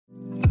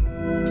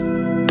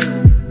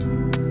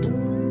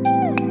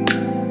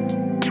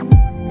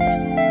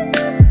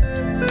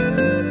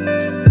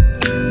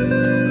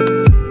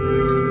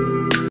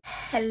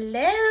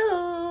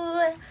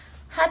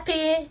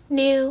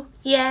New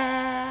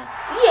year,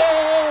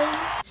 yay!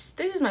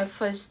 This is my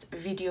first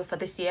video for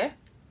this year,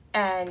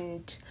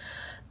 and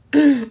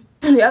you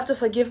have to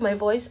forgive my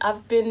voice.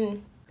 I've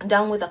been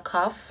down with a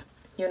cough.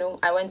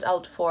 I went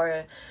out for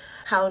a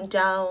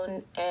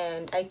countdown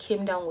and I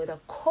came down with a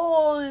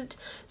cold,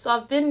 so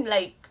I've been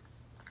like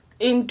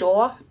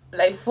indoor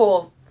like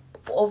for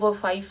over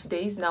 5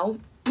 days now.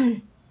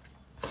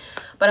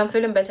 But I'm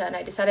feeling better, and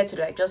I decided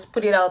to like just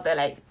put it out there,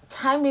 like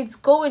time it's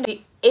going.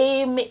 The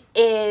aim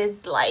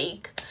is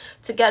like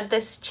to get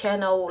this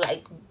channel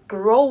like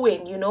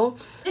growing.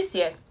 This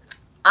year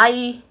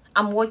I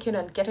am working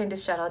on getting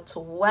this channel to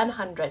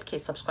 100k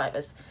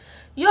subscribers.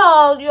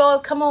 Y'all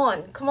come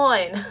on.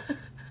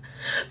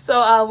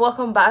 So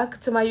welcome back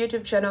to my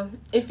YouTube channel.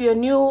 If you're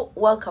new,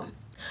 welcome.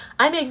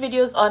 I make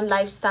videos on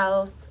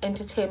lifestyle,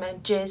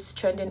 entertainment, gist,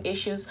 trending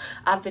issues.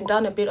 I've been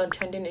down a bit on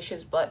trending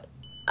issues, but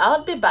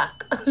I'll be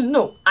back.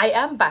 No, I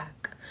am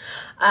back.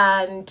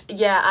 And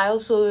yeah, I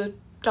also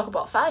talk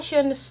about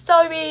fashion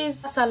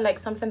stories. That sound like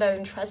something that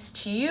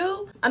interests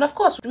you. And of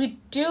course, we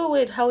deal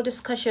with health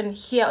discussion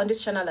here on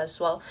this channel as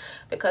well,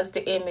 because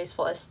the aim is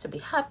for us to be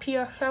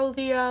happier,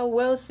 healthier,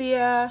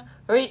 wealthier,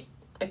 right?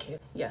 Okay,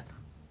 yeah,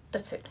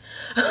 that's it.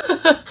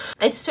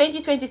 It's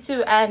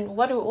 2022, and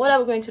what are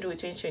we going to do with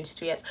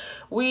 2022? Yes,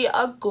 we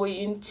are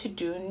going to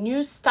do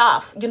new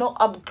stuff,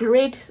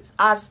 upgrade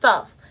our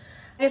stuff.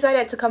 I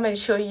decided to come and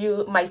show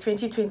you my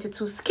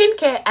 2022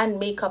 skincare and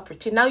makeup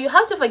routine. Now you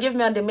have to forgive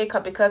me on the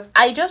makeup, because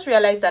I just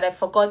realized that I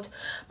forgot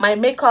my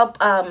makeup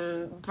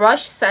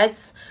brush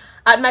sets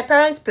at my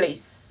parents'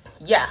 place.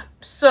 Yeah,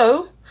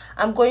 so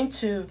I'm going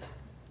to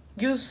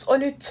use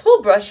only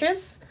 2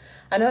 brushes.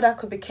 I know that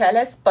could be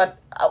careless, but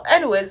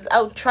anyways,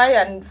 I'll try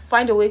and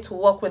find a way to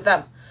work with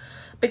them,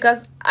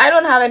 because I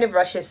don't have any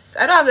brushes.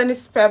 I don't have any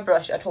spare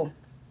brush at home.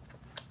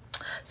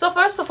 So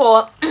first of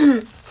all,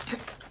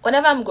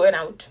 whenever I'm going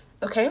out,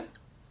 okay,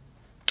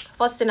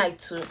 first thing I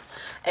do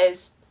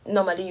is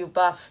normally you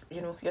bath.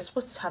 You're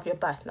supposed to have your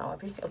bath now,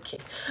 okay.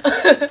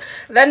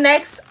 Then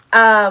next,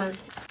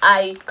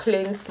 I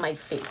cleanse my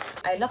face.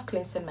 I love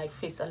cleansing my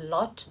face a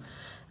lot.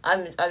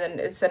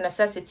 It's a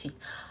necessity.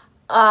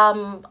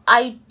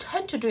 I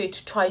tend to do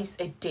it twice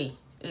a day.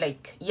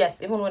 Like,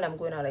 yes, even when I'm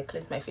going out, I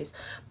cleanse my face,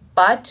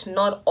 but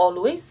not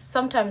always.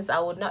 Sometimes I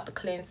would not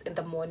cleanse in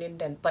the morning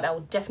then, but I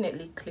would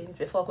definitely cleanse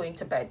before going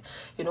to bed,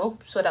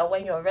 so that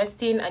when you're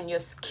resting and your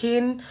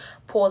skin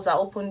pores are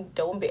open,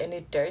 there won't be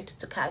any dirt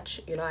to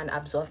catch, and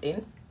absorb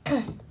in.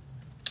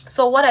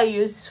 So what I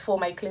use for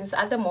my cleanse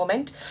at the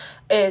moment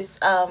is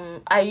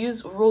I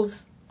use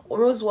rose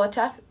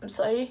water.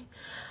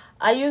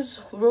 I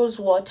use rose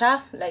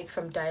water, like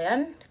from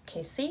Diane.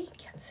 Can see?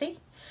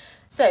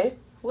 So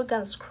we're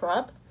gonna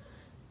scrub.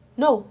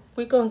 No,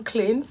 we're gonna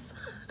cleanse.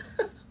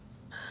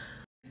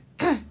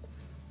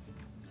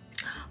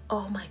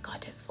 Oh my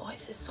god, his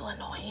voice is so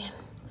annoying.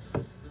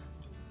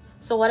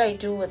 So what I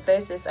do with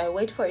this is I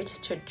wait for it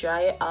to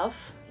dry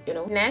off.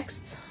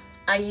 Next,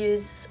 I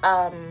use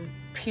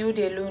Peau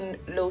de Lune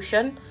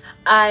lotion.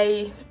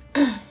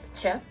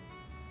 Here,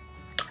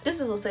 this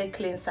is also a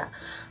cleanser,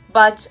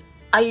 but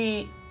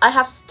I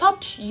have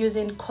stopped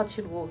using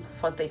cotton wool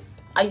for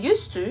this. I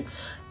used to,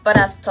 but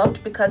I've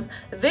stopped because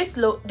this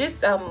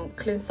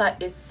cleanser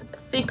is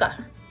thicker,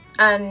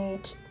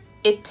 and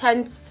it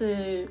tends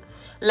to,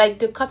 like,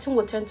 the cotton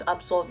will tend to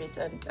absorb it,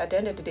 and at the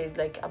end of the day, it's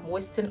like I'm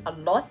wasting a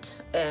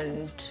lot,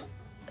 and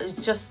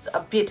it's just a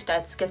bit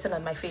that's getting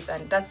on my face,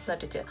 and that's not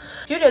the deal.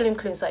 Peau de Lune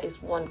cleanser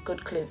is one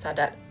good cleanser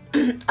that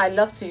I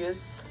love to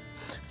use.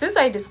 Since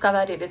I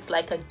discovered it, it's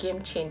like a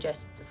game changer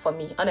for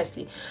me,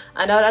 honestly,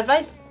 and I would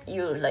advise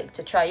you like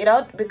to try it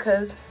out,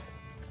 because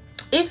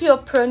if you're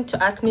prone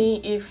to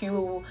acne, if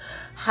you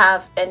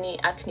have any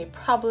acne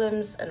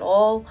problems and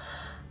all,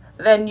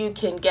 then you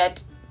can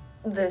get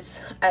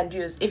this and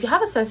use. If you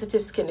have a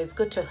sensitive skin, it's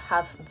good to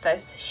have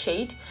this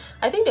shade.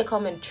 I think they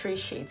come in 3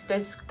 shades.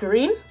 There's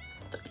green,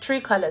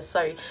 3 colors,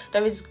 sorry.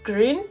 There is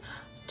green.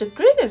 The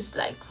green is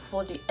like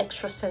for the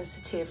extra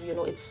sensitive,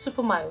 it's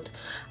super mild.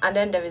 And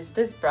then there is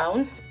this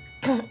brown.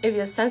 If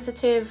you're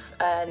sensitive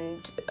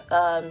and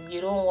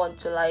you don't want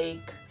to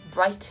like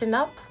brighten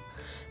up,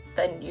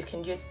 then you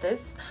can use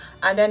this.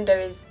 And then there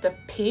is the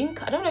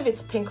pink. I don't know if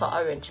it's pink or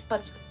orange,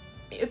 but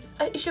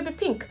it should be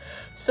pink.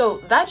 So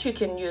that you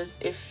can use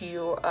if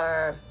you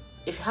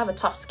have a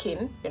tough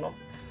skin, it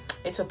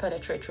will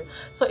penetrate through.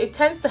 So it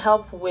tends to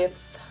help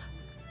with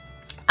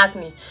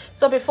acne.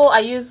 So before I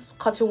use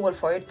cotton wool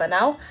for it, but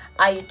now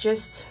I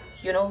just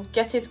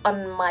get it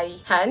on my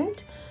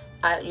hand,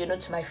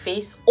 to my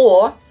face,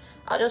 or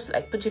I'll just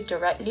like put it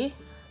directly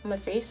on my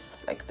face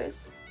like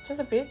this,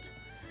 just a bit,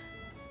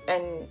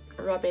 and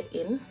rub it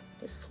in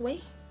this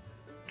way,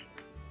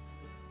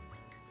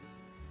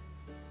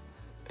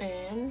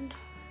 and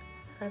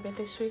rub it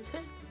this way too.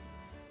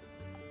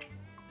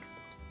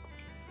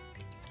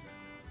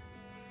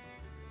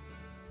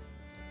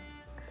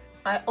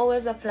 I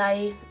always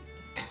apply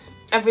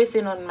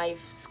everything on my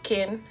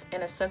skin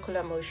in a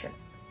circular motion,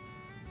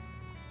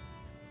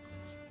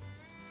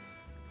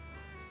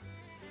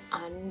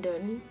 and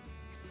then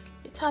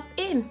you tap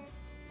in.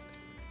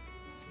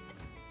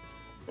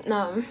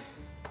 Now,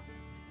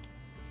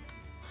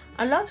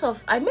 I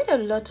made a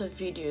lot of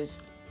videos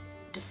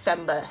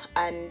December,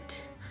 and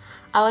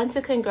I want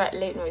to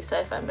congratulate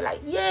myself and be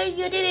like, yeah,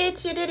 you did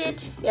it, you did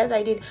it. Yes,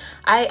 I did.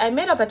 I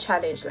made up a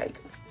challenge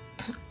like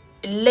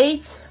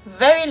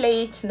very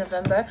late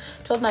November.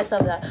 Told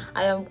myself that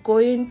I am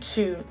going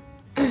to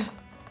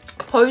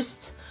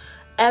post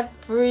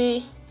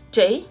every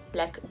day,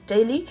 like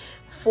daily,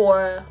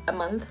 for a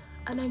month,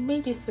 and I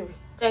made it through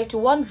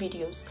 31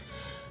 videos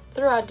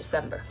throughout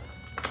December.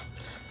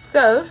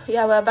 So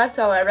yeah, we're back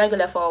to our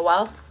regular for a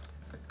while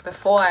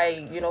before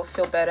I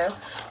feel better.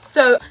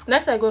 So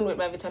next I go in with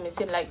my vitamin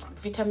C. Like,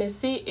 vitamin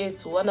C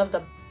is one of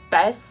the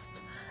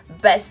best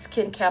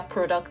skincare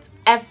products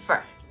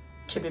ever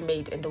to be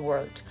made in the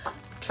world.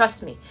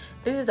 Trust me,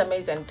 this is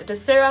amazing. The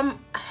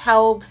serum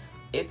helps,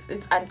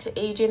 it's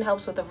anti-aging,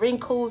 helps with the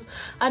wrinkles,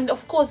 and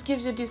of course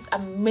gives you this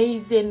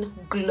amazing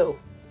glow.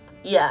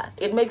 Yeah,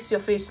 it makes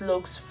your face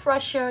look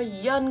fresher,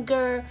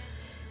 younger,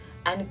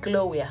 and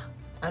glowier.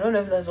 I don't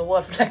know if there's a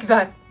word like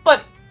that,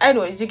 but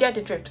anyways, you get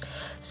the drift.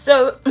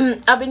 So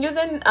I've been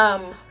using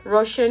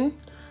Russian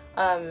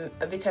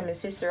vitamin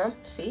C serum.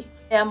 See,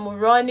 I am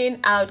running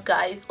out,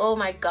 guys. Oh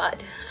my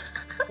god.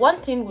 One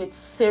thing with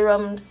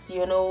serums,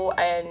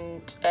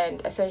 and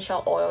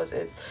essential oils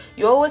is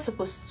you're always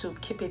supposed to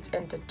keep it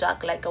in the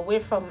dark, like away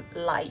from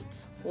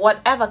light,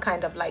 whatever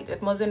kind of light.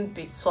 It mustn't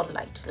be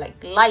sunlight,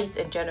 like light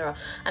in general.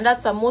 And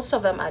that's why most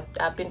of them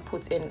have been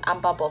put in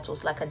amber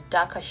bottles, like a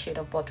darker shade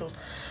of bottles.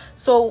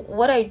 So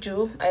what I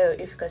do,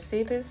 if you can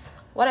see this,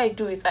 what I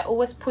do is I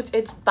always put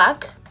it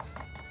back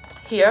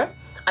here,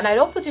 and I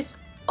don't put it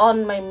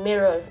on my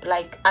mirror.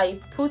 Like, I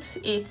put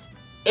it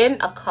in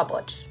a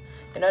cupboard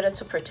in order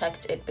to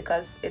protect it,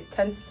 because it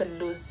tends to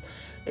lose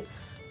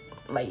its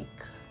like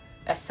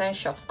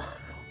essential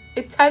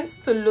it tends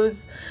to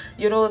lose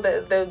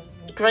the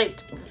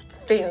great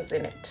things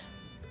in it.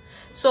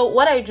 So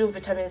what I do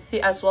vitamin C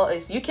as well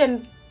is you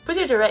can put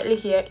it directly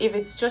here if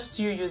it's just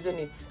you using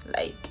it,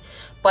 like,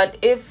 but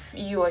if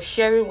you are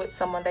sharing with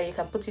someone, then you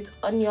can put it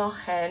on your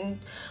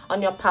hand,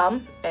 on your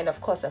palm, and of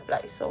course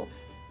apply. So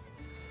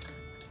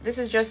this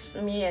is just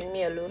me and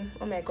me alone.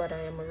 Oh my god, I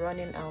am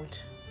running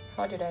out.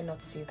 How did I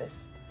not see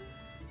this?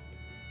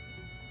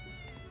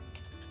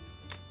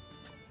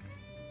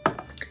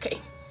 Okay,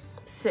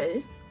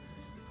 so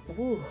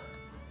woo.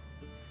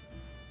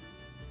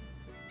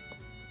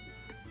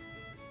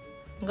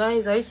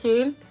 Guys, are you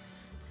seeing?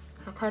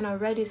 I can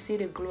already see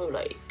the glow,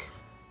 like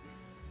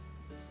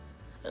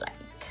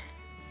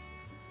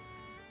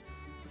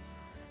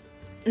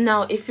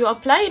now. If you're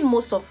applying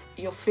most of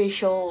your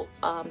facial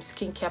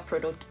skincare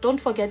product, don't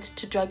forget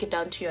to drag it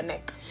down to your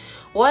neck.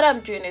 What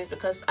I'm doing is,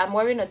 because I'm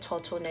wearing a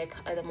turtleneck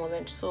at the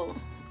moment, so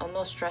I'm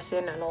not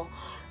stressing and all,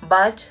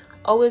 but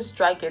always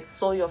drag it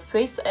so your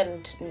face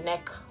and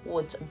neck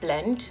would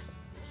blend.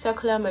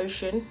 Circular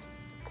motion,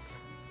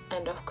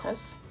 and of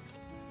course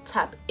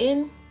tap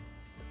in.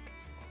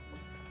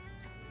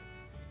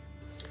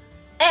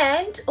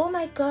 And oh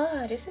my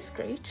god, this is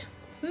great.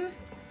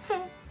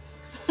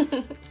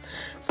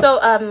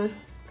 So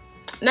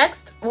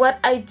next what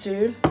I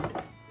do,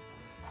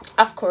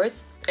 of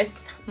course,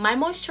 is my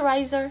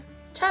moisturizer.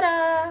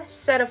 Ta-da!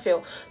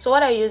 Cetaphil. So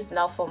what I use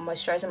now for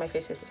moisturizing my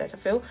face is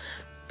Cetaphil.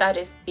 That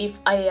is if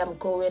I am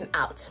going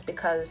out,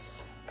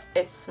 because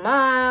it's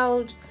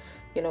mild,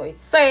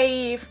 it's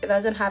safe, it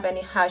doesn't have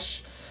any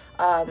harsh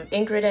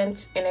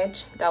ingredient in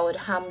it that would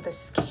harm the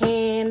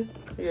skin,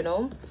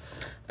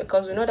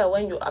 because we know that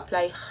when you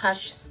apply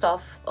harsh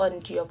stuff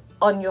on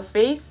your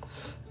face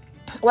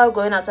while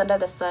going out under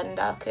the sun,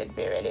 that could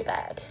be really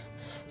bad.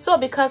 So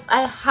because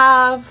I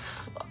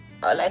have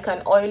like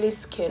an oily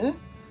skin,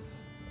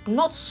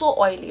 not so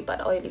oily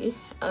but oily,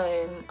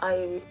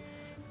 I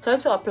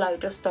tend to apply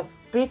just a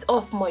bit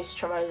of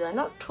moisturizer,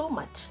 not too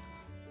much.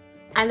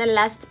 And then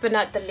last but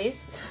not the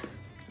least,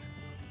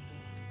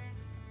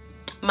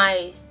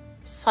 my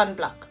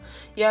sunblock.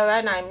 Yeah,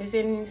 right now I'm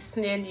using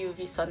Snail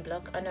UV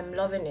sunblock, and I'm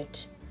loving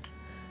it.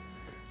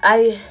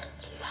 I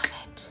love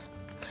it.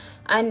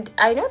 And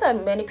I know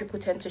that many people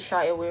tend to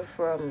shy away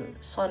from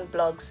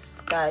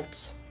sunblocks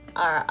that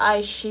are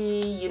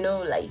ashy,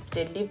 like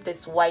they leave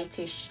this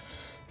whitish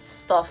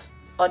stuff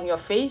on your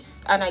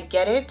face, and I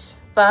get it,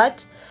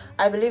 but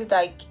I believe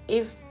that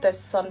if the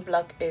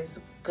sunblock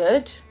is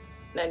good,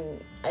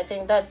 then I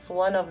think that's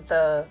one of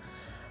the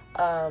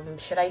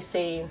should I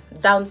say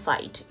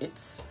downside.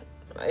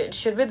 It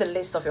should be the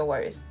least of your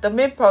worries. The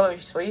main problem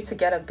is for you to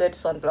get a good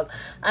sunblock,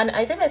 and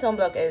I think my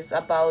sunblock is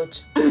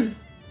about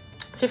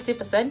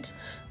 50%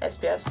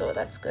 SPF, so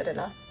that's good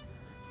enough.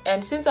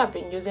 And since I've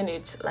been using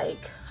it,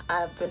 like,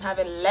 I've been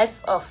having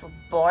less of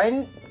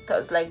burn,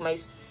 because like my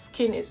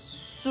skin is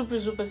super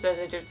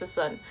sensitive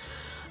to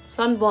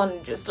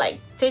sunburn. Just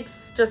like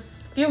takes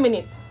just few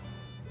minutes,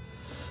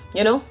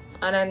 and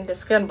then the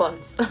skin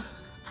burns.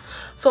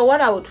 So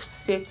what I would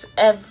say to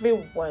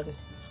everyone,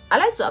 I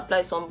like to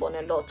apply sunburn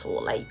a lot,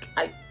 or like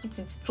I put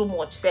it too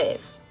much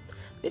safe,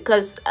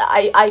 because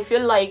I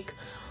feel like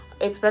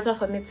it's better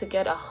for me to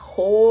get a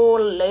whole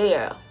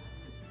layer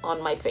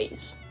on my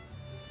face.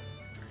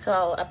 so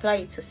I'll apply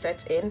it to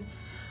set in.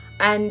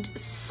 And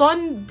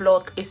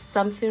sunblock is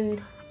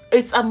something,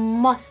 it's a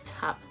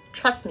must-have.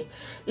 Trust me,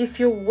 if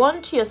you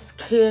want your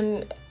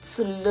skin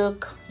to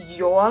look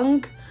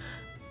young,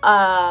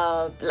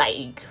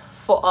 like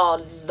for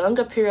a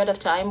longer period of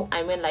time,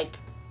 I mean like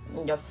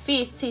in your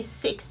 50s,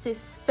 60s,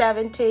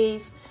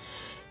 70s,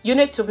 you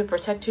need to be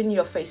protecting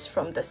your face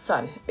from the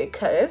sun,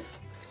 because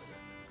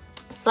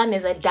sun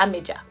is a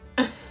damager.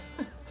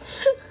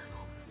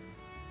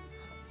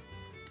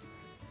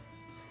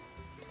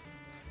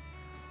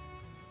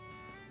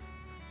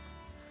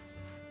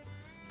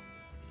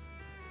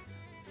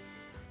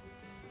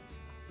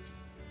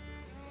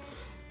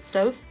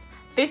 So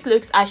this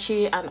looks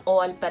ashy and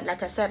all, but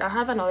like I said, I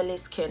have an oily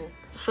skin,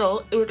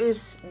 so it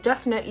is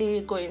definitely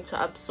going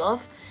to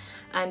absorb,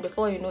 and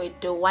before you know it,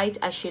 the white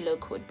ashy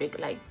look would be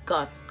like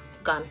gone.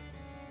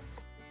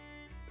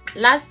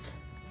 Last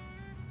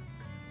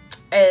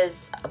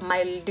is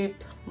my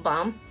lip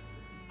balm.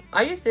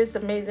 I use this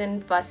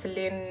amazing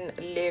Vaseline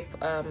lip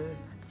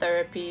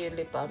therapy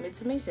lip balm.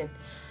 It's amazing.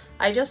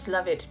 I just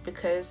love it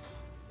because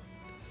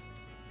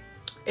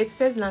it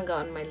stays longer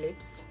on my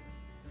lips.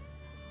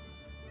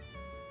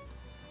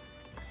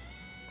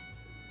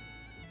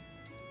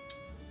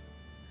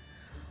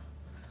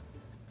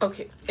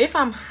 Okay, if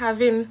I'm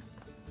having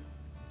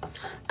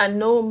a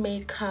no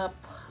makeup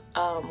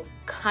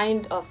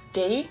kind of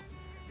day,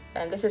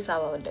 and this is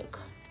how I would look.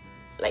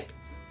 Like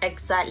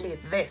exactly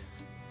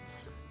this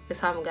is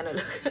how I'm gonna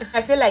look.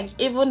 I feel like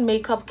even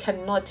makeup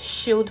cannot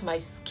shield my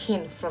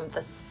skin from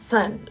the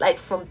sun, like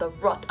from the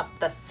rot of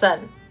the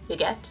sun, you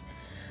get?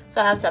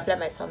 So I have to apply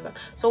my sunblock.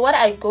 So what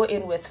I go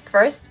in with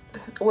first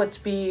would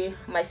be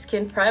my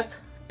skin prep,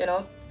 you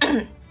know.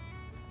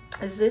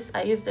 Is this,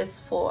 I use this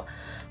for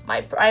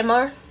my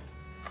primer.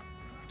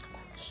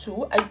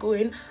 So I go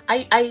in,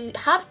 I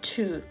have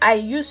two, I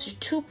use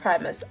two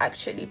primers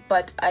actually,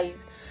 but I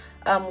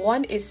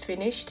one is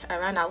finished, I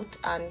ran out,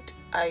 and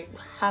I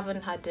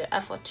haven't had the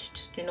effort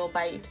to, you know,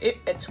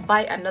 to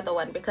buy another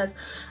one, because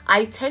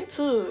I tend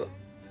to,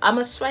 I'm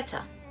a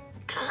sweater.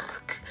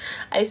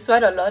 I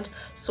sweat a lot,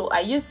 so I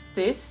use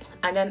this,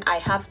 and then I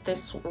have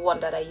this one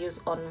that I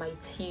use on my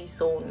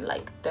T-zone,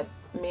 like the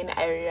main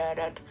area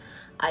that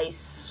I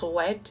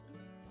sweat.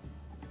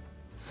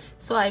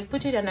 So I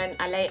put it and then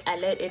I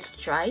let it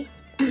dry.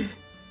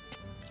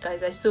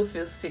 Guys, I still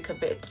feel sick a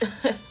bit.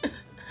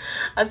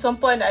 At some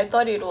point I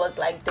thought it was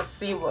like the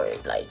C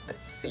word, like the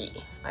C.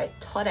 I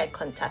thought I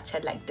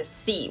contacted like the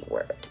C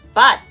word,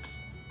 but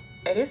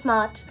it is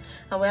not,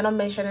 and we're not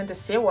mentioning the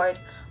C word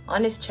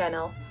on this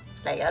channel,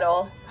 like at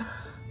all.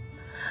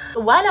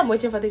 While I'm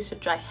waiting for this to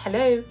dry,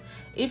 hello,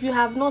 if you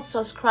have not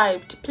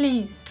subscribed,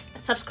 please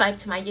subscribe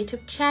to my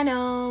YouTube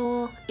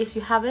channel if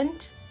you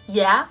haven't.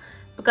 Yeah,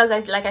 because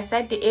like I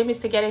said, the aim is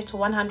to get it to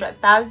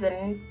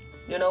 100,000,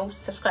 you know,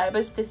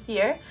 subscribers this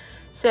year.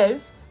 So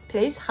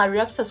please hurry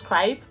up,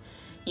 subscribe.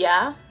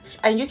 Yeah,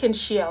 and you can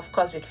share, of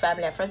course, with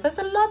family and friends. There's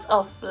a lot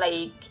of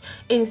like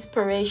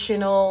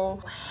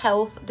inspirational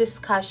health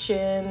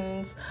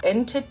discussions,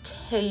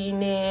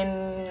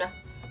 entertaining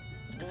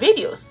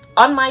videos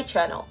on my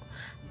channel.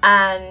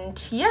 And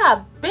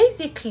yeah,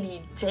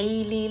 basically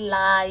daily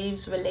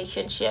lives,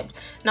 relationships.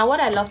 Now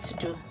what I love to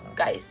do,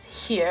 guys,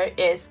 here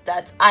is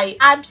that I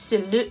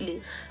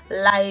absolutely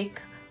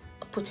like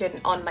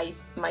putting on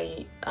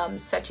my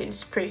setting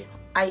spray.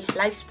 I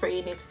like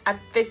spraying it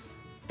at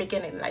this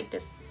beginning, like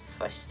this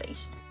first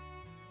stage.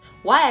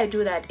 Why I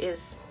do that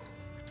is,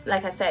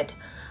 like I said,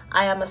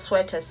 I am a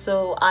sweater,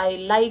 so I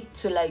like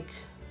to like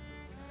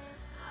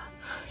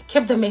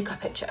keep the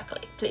makeup in check.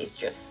 Like, please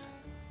just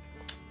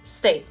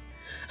stay.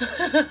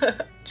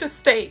 Just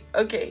stay,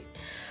 okay.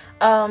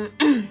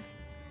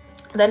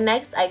 The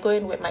next, I go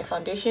in with my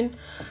foundation.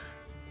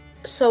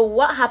 So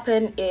what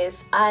happened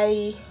is,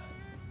 I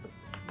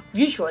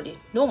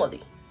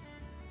normally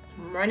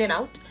I'm running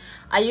out,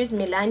 I use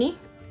Milani.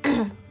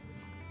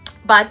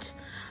 But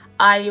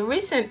I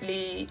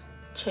recently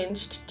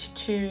changed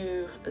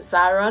to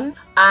Zaron,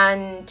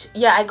 and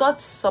yeah, I got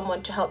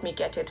someone to help me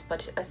get it,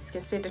 but as you can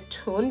see, the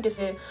tone,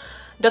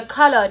 the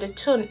color, the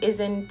tone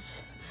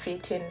isn't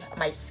fitting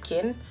my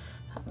skin.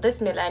 This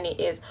Milani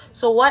is.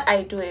 So what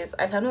I do is,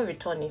 I cannot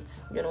return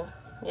it, you know.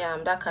 Yeah,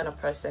 I'm that kind of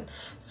person.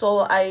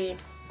 So I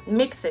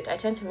mix it. I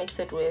tend to mix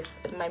it with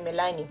my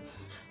Milani.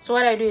 So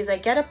what I do is, I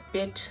get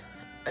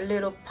a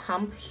little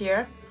pump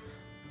here,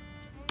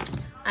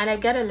 and I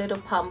get a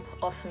little pump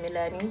of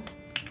Milani.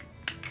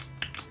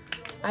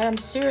 I am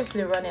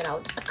seriously running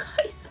out,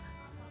 guys.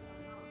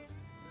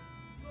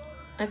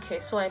 Okay,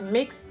 so I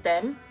mix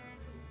them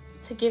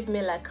to give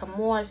me like a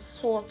more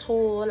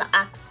subtle,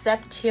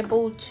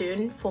 acceptable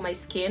tone for my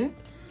skin.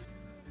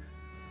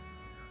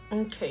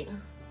 Okay,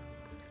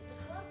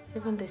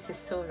 even this is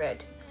still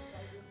red,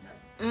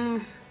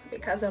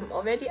 because I'm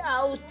already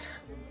out.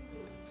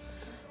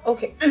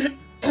 Okay.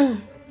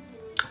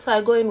 So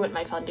I go in with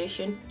my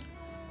foundation.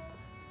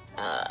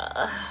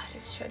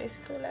 This shade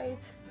is too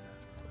light,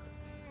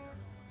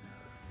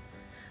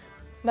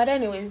 but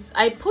anyways,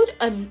 I put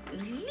a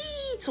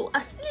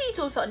as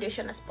little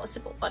foundation as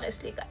possible,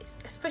 honestly guys,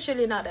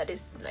 especially now that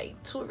it's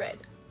like too red.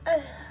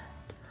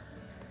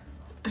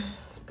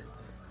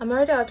 I'm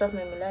already out of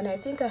my Milan. I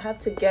think I have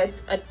to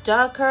get a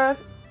darker.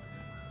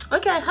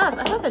 Okay, I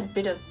have a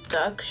bit of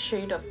dark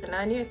shade of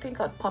banana. I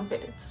think I'll pump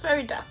it. It's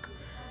very dark.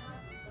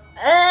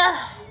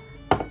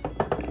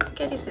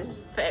 Okay, this is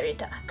very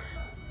dark.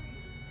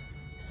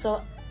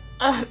 So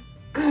I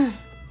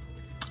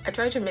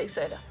try to mix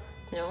it,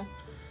 you know,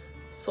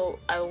 so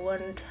I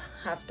won't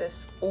have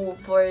this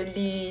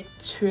overly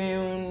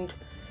tuned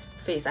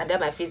face, and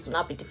then my face will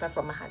not be different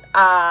from my hand.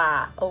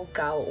 Oh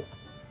god.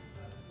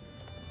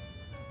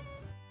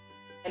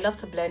 I love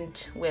to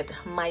blend with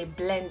my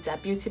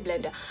blender, beauty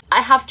blender.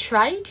 I've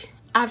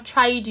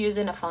tried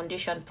using a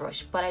foundation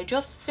brush, but I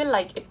just feel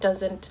like it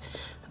doesn't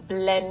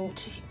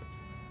blend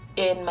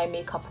in my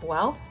makeup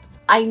well.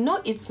 I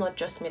know it's not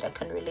just me that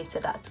can relate to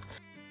that.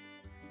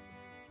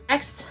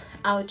 Next,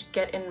 I would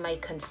get in my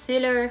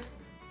concealer,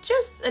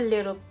 just a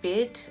little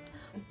bit.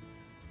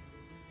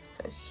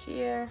 So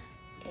here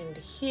and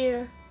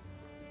here,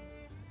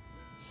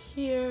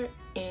 here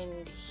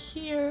and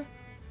here.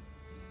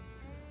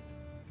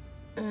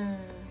 And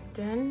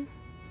then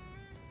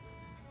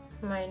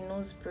my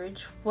nose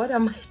bridge. What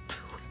am I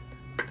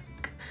doing?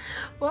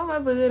 What am I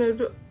putting it?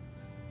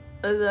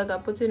 Like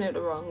I'm putting it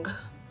wrong.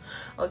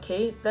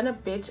 Okay, then a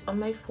bit on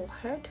my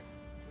forehead,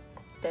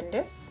 then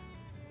this.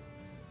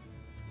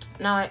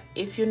 Now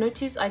if you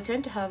notice, I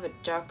tend to have a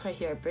darker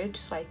hair bridge,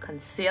 so I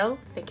conceal.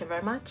 Thank you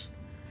very much.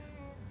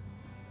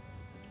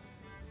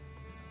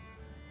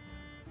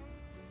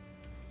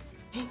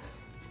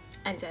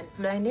 And then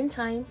blending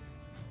time.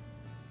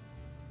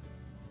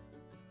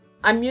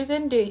 I'm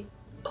using the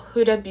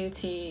Huda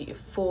Beauty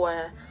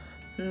for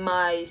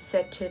my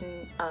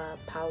setting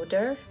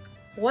powder.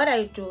 What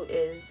I do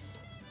is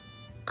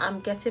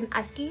I'm getting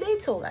as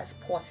little as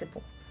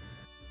possible.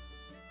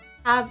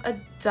 I have a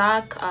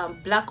dark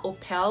black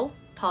opal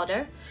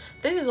powder.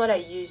 This is what I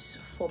use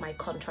for my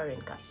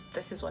contouring, guys.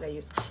 This is what I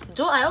use.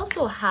 Though I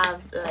also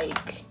have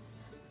like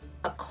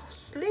a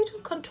little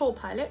contour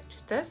palette,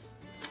 this.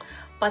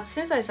 But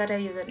since I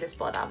started using this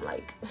powder, I'm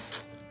like,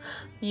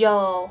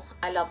 yo,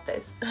 I love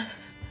this.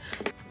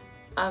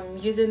 I'm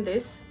using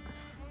this.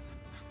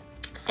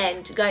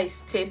 And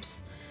guys,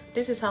 tips,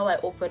 this is how I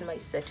open my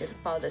setting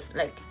powders,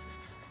 like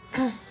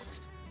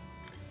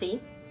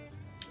see.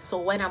 So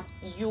when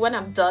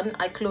I'm done,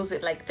 I close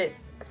it like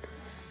this,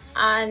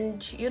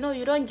 and you know,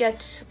 you don't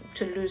get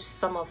to lose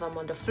some of them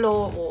on the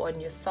floor or on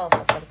yourself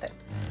or something.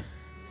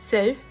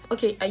 So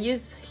okay, I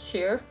use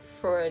here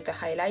for the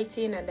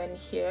highlighting and then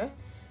here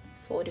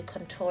for the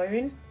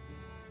contouring.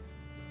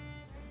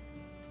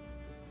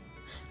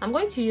 I'm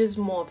going to use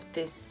more of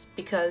this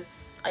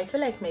because I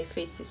feel like my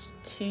face is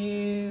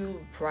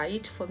too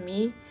bright for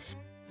me.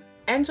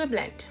 And to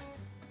blend.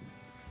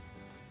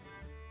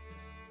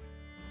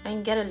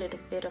 And get a little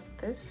bit of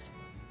this.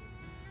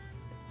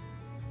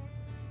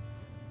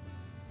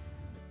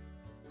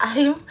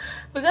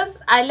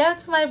 Because I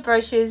left my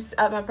brushes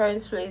at my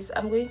parents' place,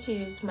 I'm going to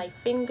use my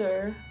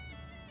finger,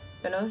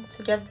 you know,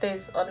 to get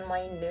this on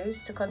my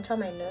nose, to contour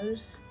my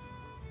nose.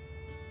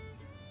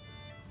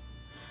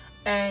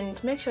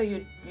 And make sure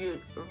you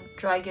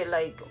drag it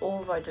like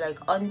over, like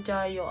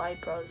under your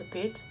eyebrows a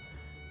bit,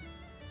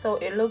 so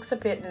it looks a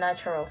bit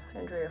natural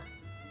and real.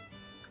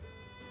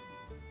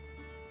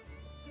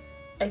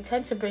 I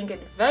tend to bring it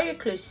very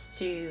close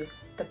to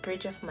the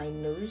bridge of my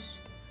nose.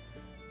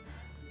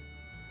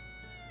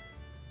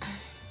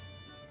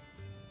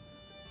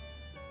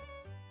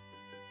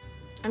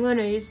 I'm going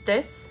to use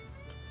this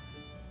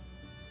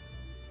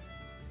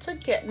to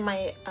get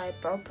my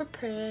eyebrow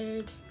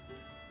prepared.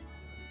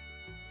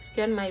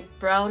 Get my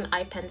brown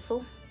eye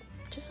pencil,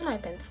 just an eye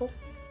pencil.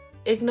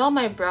 Ignore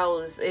my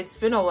brows, it's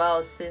been a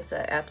while since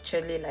I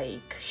actually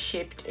like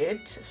shaped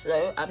it,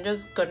 so I'm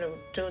just gonna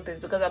do this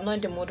because I'm not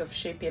in the mood of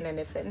shaping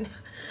anything.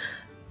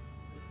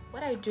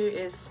 What I do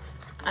is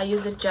I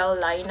use a gel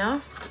liner,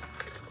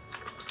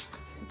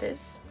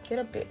 this, get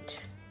a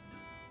bit.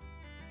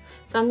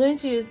 So I'm going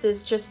to use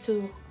this just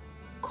to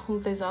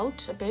comb this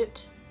out a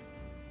bit.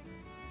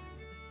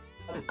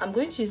 I'm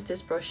going to use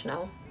this brush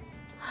now.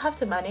 I have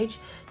to manage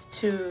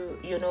to,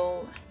 you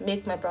know,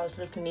 make my brows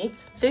look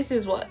neat. This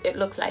is what it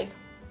looks like.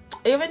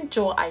 Even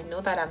though I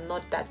know that I'm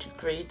not that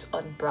great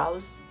on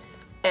brows,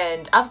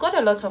 and I've got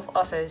a lot of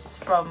offers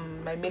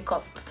from my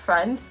makeup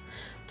friends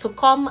to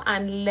come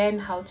and learn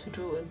how to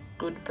do a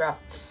good brow.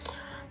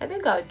 I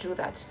think I'll do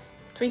that.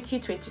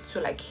 2022,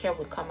 like, here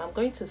we come. I'm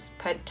going to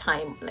spend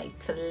time like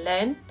to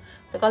learn,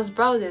 because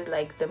brows is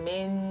like the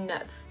main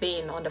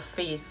thing on the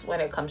face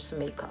when it comes to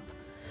makeup.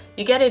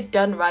 You get it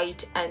done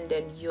right and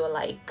then you're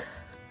like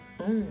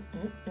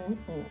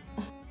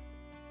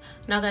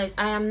Now guys,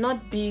 I am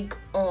not big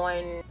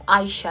on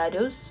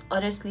eyeshadows.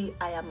 Honestly,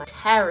 I am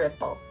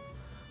terrible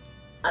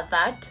at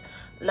that.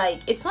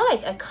 Like, it's not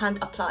like I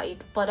can't apply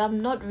it, but I'm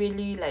not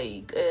really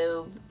like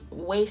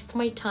waste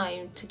my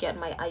time to get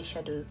my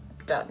eyeshadow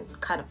done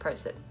kind of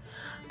person.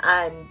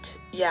 And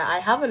yeah, I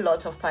have a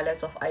lot of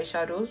palettes of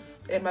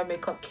eyeshadows in my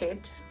makeup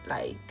kit.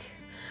 Like,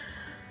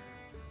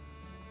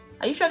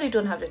 I usually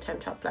don't have the time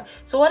to apply.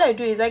 So what I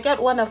do is I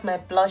get one of my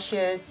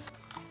blushes.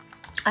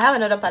 I have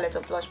another palette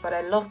of blush, but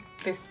I love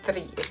these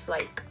three. It's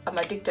like I'm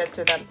addicted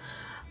to them.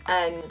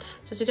 And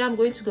so today I'm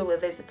going to go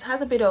with this. It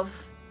has a bit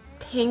of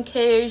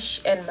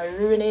pinkish and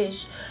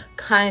maroonish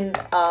kind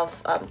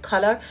of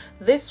color.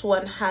 This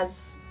one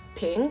has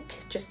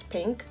pink, just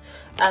pink,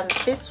 and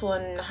this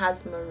one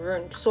has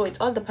maroon. So it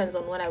all depends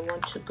on what I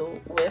want to go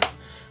with.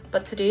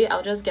 But today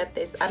I'll just get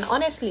this. And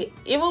honestly,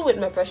 even with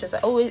my brushes, I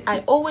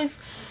always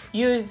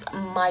use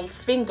my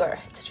finger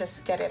to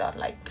just get it on,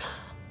 like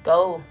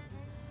go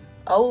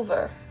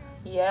over.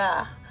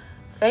 Yeah,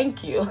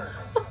 thank you.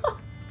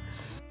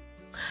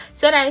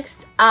 So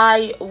next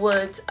I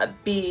would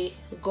be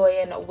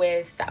going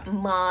with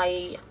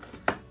my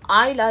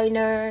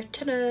eyeliner.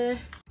 Ta-da.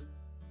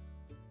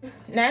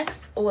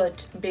 Next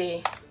would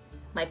be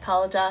my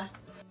powder.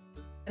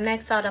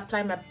 Next I'd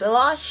apply my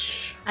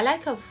blush. I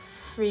like a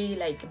free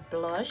like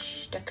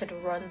blush that could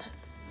run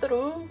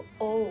through.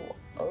 Oh.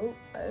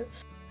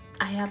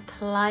 I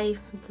apply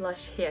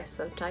blush here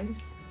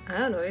sometimes. I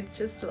don't know, it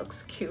just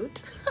looks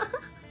cute.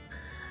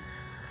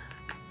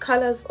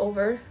 Colors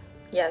over.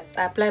 Yes,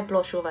 I apply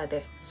blush over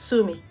there.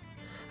 Sue me.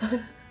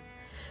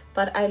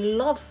 But I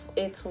love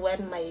it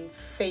when my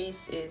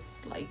face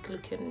is like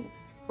looking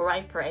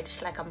ripe red,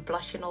 like I'm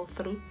blushing all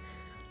through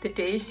the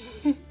day.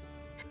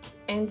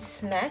 And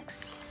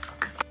next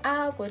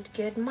I would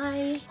get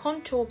my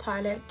contour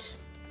palette.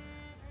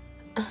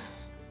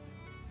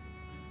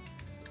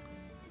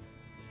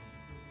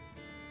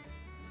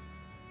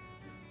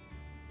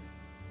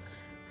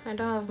 I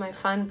don't have my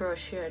fan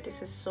brush here.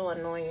 This is so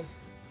annoying.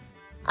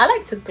 I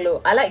like to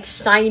glow. I like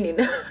shining.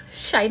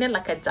 Shining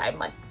like a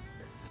diamond.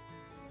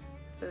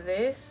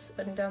 This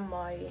under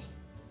my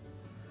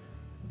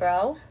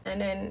brow,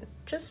 and then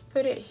just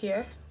put it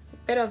here. A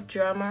bit of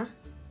drama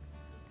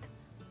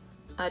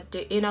at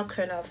the inner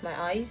corner of my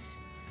eyes.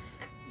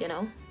 You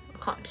know, I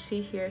can't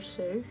see here,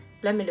 so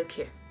let me look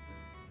here.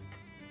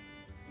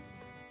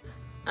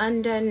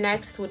 And then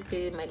next would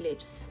be my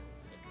lips.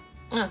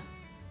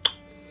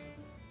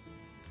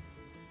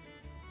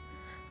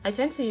 I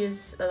tend to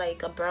use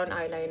like a brown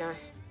eyeliner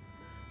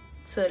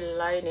to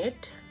line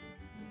it.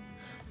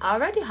 I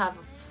already have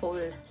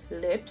full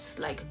lips,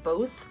 like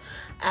both,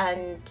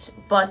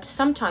 but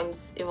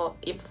sometimes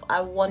if I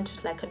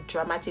want like a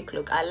dramatic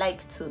look, I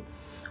like to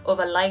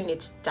overline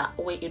it that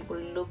way it will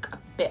look a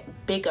bit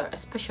bigger,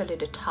 especially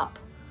the top.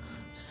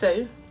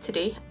 So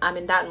today I'm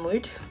in that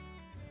mood.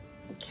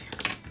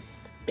 Okay,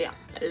 yeah,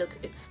 look,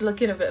 it's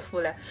looking a bit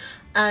fuller.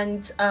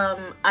 And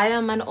I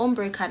am an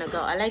ombre kind of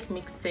girl. I like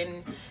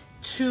mixing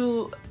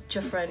two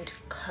different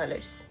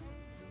colors,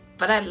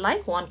 but I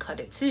like one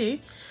color too.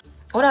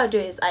 What I'll do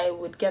is I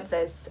would get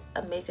this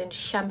amazing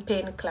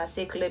champagne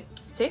classic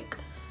lipstick.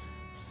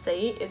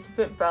 See, it's a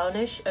bit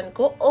brownish, and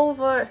go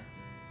over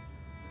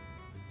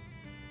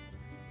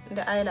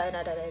the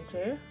eyeliner that I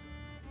do.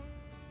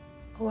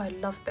 Oh, I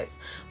love this.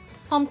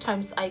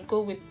 Sometimes I go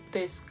with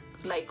this,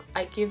 like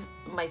I give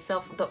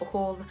myself the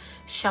whole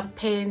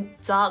champagne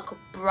dark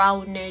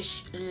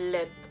brownish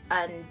lip,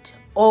 and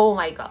oh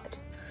my god,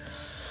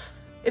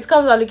 it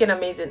comes out looking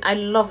amazing. I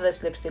love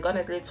this lipstick.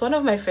 Honestly, it's one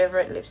of my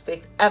favorite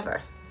lipstick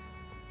ever.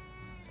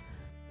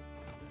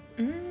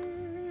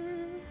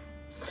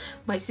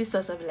 My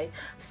sisters are like,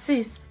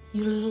 sis,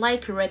 you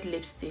like red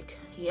lipstick?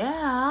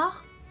 Yeah,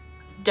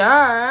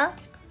 duh.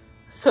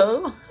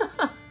 So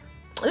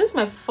this is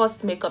my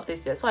first makeup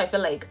this year, so I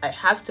feel like I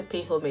have to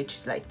pay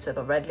homage like to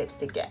the red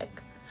lipstick gang.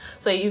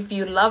 So if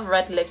you love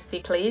red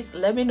lipstick, please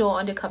let me know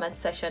on the comment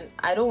section.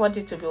 I don't want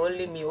it to be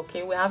only me,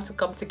 okay? We have to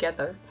come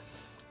together.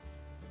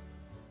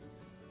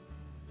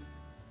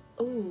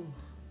 Ooh.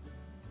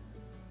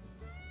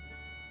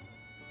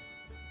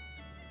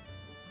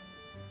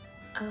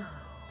 Oh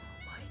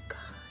my god,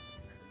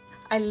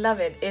 I love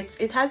it.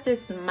 It has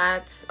this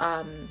matte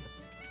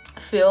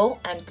feel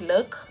and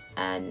look,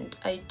 and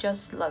I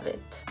just love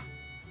it.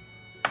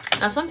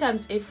 Now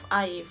sometimes if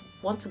I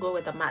want to go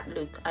with a matte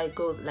look, I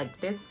go like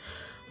this.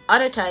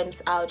 Other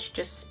times I'll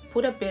just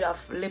put a bit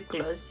of lip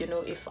gloss, you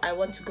know, if I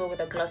want to go with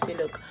a glossy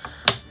look.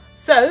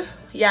 So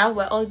yeah,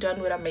 we're all done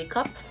with our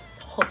makeup,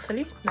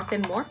 hopefully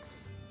nothing more.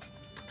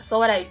 So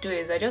what I do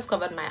is I just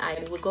covered my eye,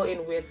 and we go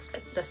in with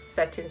the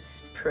setting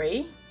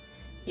spray.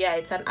 Yeah,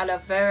 it's an aloe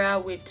vera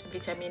with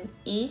vitamin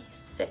E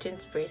setting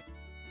spray.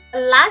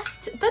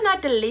 Last but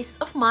not the least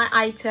of my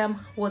item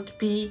would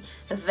be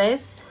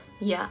this.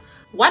 Yeah,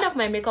 one of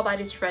my makeup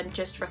artist friend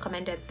just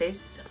recommended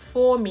this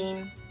for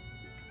me,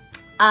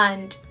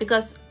 and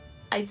because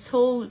I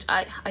told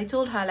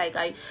her like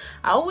I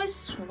always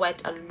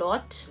sweat a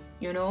lot,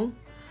 you know,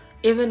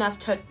 even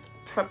after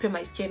prepping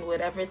my skin with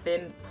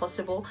everything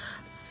possible.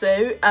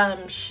 So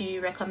she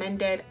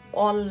recommended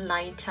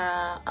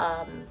all-nighter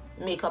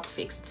makeup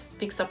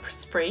fixer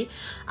spray,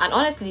 and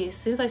honestly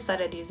since I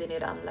started using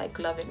it, I'm like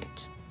loving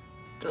it.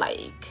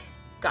 Like,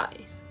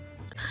 guys,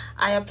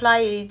 I apply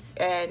it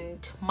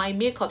and my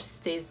makeup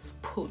stays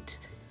put.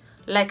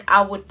 Like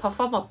I would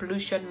perform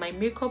ablution, my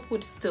makeup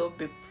would still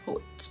be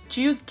put.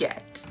 Do you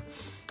get?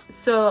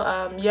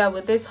 So yeah,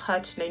 with this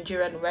hot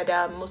Nigerian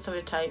weather, most of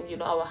the time, you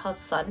know, our hot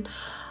sun,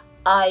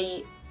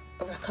 I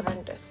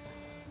recommend this.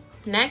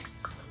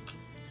 Next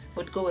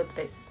would go with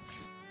this.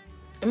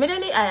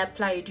 Immediately I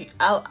applied,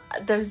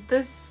 there's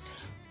this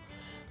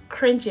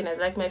cringiness,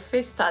 like my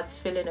face starts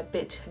feeling a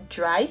bit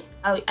dry.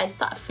 I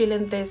start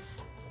feeling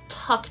this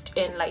tucked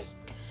in, like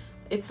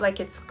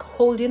it's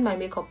holding my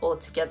makeup all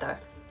together.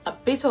 A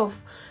bit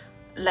of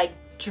like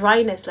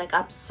dryness, like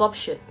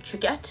absorption, you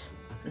get?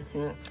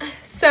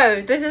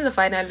 So this is the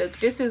final look.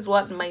 This is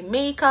what my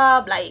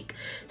makeup, like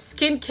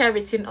skincare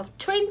routine of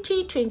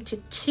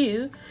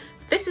 2022,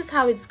 this is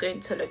how it's going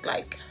to look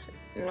like,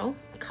 you know,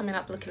 coming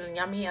up looking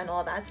yummy and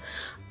all that.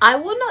 I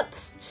will not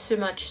too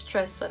much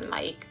stress on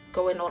like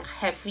going all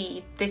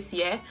heavy this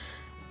year,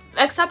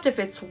 except if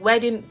it's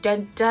wedding,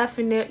 then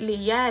definitely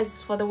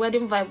yes, for the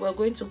wedding vibe we're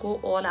going to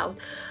go all out.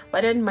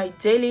 But then my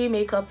daily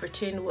makeup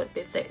routine would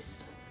be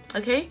this.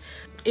 Okay,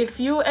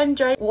 if you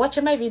enjoyed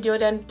watching my video,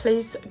 then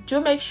please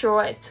do make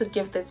sure to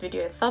give this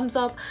video a thumbs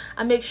up,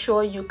 and make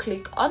sure you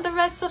click on the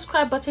red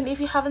subscribe button if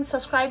you haven't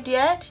subscribed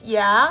yet.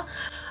 Yeah,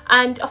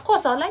 and of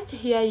course I'd like to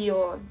hear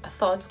your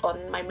thoughts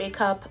on my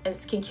makeup and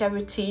skincare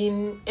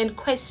routine, and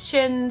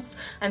questions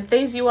and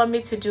things you want me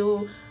to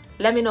do.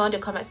 Let me know in the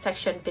comment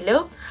section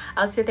below.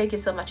 I'll say thank you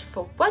so much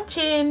for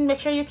watching. Make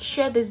sure you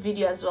share this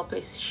video as well,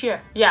 please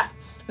share. Yeah,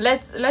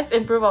 let's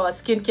improve our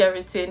skincare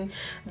routine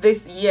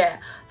this year.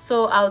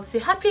 So I'll say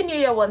happy new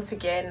year once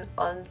again.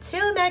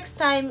 Until next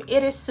time,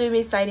 it is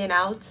Sumi signing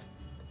out.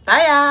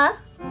 Bye.